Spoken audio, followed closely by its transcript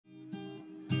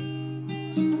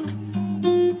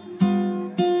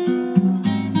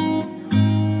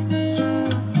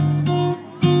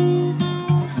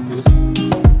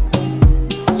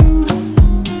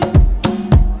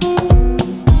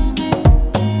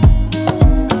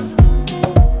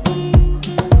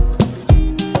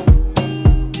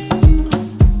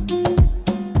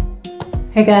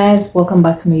Hey guys, welcome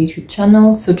back to my YouTube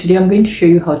channel. So today I'm going to show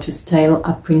you how to style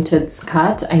a printed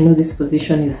skirt. I know this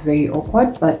position is very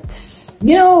awkward, but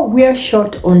you know, we are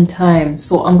short on time.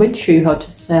 So I'm going to show you how to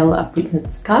style a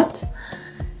printed skirt.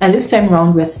 And this time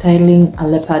around we're styling a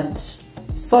leopard,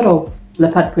 sort of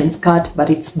leopard print skirt,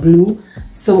 but it's blue.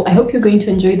 So I hope you're going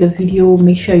to enjoy the video.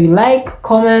 Make sure you like,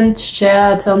 comment,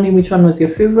 share, tell me which one was your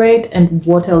favorite and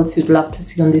what else you'd love to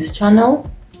see on this channel.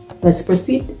 Let's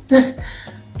proceed.